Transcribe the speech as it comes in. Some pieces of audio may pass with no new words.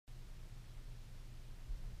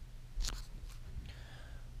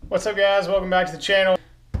What's up, guys? Welcome back to the channel.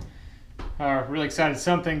 Really excited.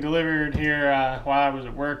 Something delivered here while I was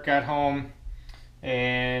at work. Got home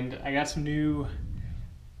and I got some new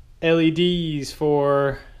LEDs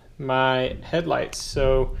for my headlights.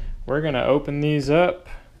 So we're gonna open these up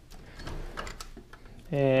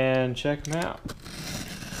and check them out.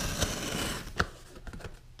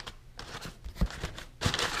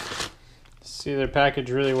 See, they're packaged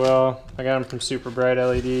really well. I got them from Super Bright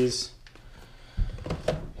LEDs.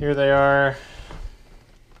 Here they are.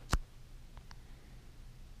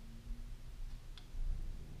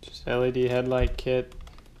 Just LED headlight kit.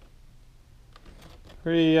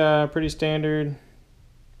 Pretty standard.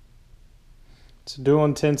 It's a dual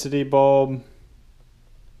intensity bulb.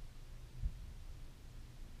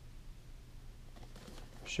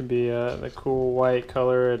 Should be the cool white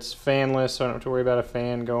color. It's fanless, so I don't have to worry about a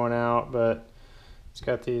fan going out, but it's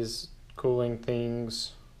got these cooling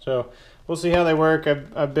things. So we'll see how they work.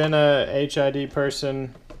 I've been a HID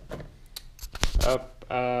person up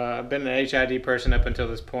until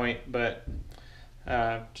this point, but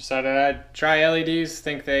decided I'd try LEDs.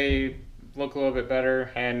 Think they look a little bit better,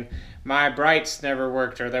 and my brights never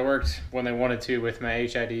worked, or they worked when they wanted to with my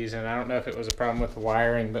HIDs, and I don't know if it was a problem with the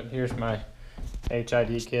wiring, but here's my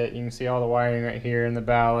HID kit. You can see all the wiring right here, and the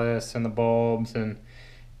ballast and the bulbs, and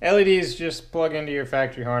LEDs just plug into your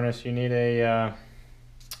factory harness. You need a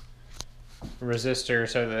resistor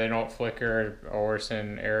so that they don't flicker or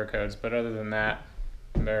send error codes, but other than that,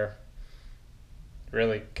 they're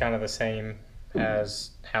really kind of the same as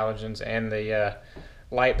halogens, and the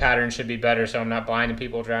light pattern should be better so I'm not blinding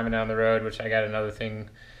people driving down the road, which I got another thing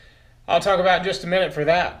I'll talk about in just a minute for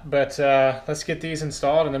that. But let's get these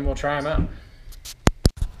installed and then we'll try them out.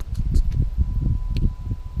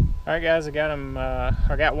 Alright guys, I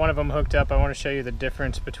got one of them hooked up. I want to show you the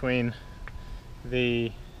difference between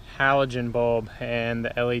the halogen bulb and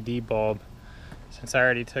the LED bulb. Since I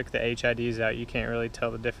already took the HIDs out, you can't really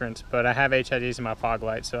tell the difference, but I have HIDs in my fog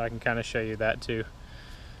light, so I can kind of show you that too.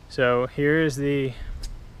 So here is the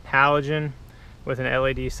halogen with an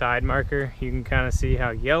LED side marker. You can kind of see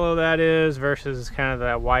how yellow that is versus kind of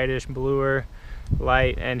that whitish bluer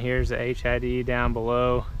light, and here's the HID down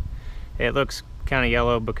below. It looks kind of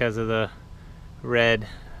yellow because of the red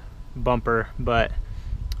bumper, but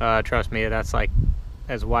trust me, that's like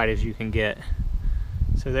as white as you can get.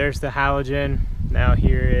 So there's the halogen. Now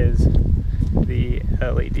here is the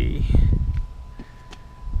LED.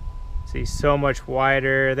 See, so much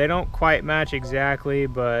wider. They don't quite match exactly,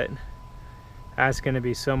 but that's going to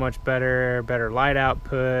be so much better light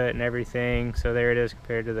output and everything. So there it is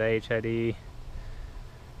compared to the HID.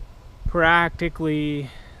 Practically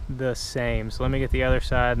the same. So let me get the other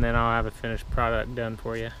side and then I'll have a finished product done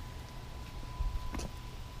for you.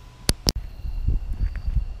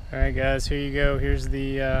 Alright guys, here you go. Here's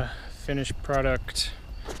the finished product.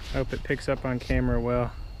 I hope it picks up on camera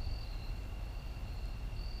well.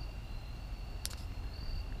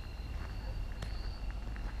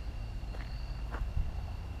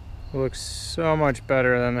 Looks so much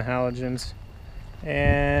better than the halogens.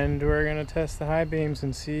 And we're going to test the high beams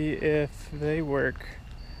and see if they work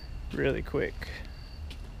really quick.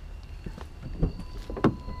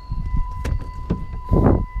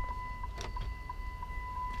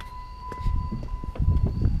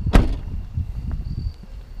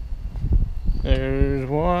 There's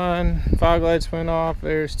one. Fog lights went off.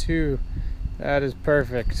 There's two. That is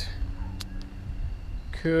perfect.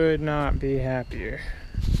 Could not be happier.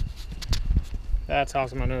 That's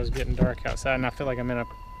awesome. I know it's getting dark outside and I feel like I'm in a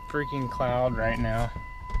freaking cloud right now.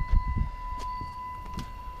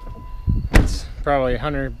 It's probably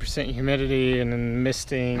 100% humidity and then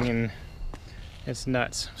misting, and it's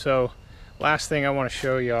nuts. So last thing I want to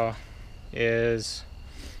show y'all is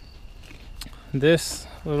this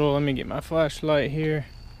little, let me get my flashlight here,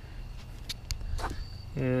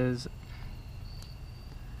 is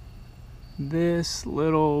this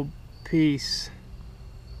little piece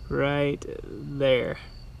right there.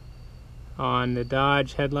 On the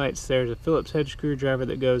Dodge headlights, there's a Phillips head screwdriver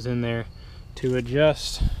that goes in there to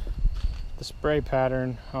adjust the spray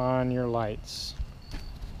pattern on your lights.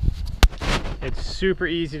 It's super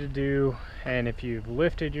easy to do, and if you've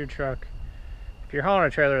lifted your truck, if you're hauling a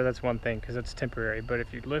trailer, that's one thing because it's temporary, but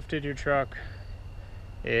if you lifted your truck,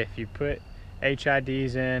 if you put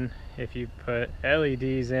HIDs in, if you put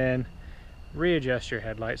LEDs in, readjust your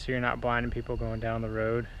headlights so you're not blinding people going down the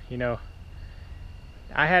road. You know,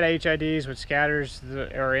 I had HIDs which scatters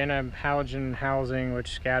or in a halogen housing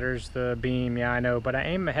which scatters the beam, yeah I know, but I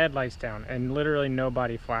aimed my headlights down and literally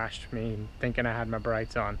nobody flashed me thinking I had my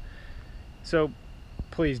brights on. So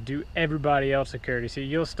please do everybody else a courtesy.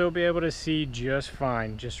 You'll still be able to see just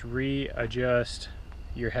fine. Just readjust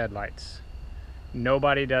your headlights.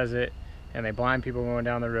 Nobody does it, and they blind people going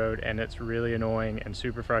down the road, and it's really annoying and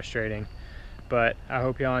super frustrating. But I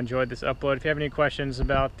hope y'all enjoyed this upload. If you have any questions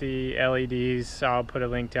about the LEDs, I'll put a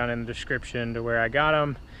link down in the description to where I got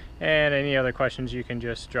them. And any other questions, you can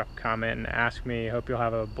just drop a comment and ask me. Hope you'll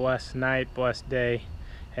have a blessed night, blessed day,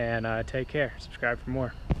 and take care. Subscribe for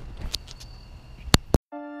more.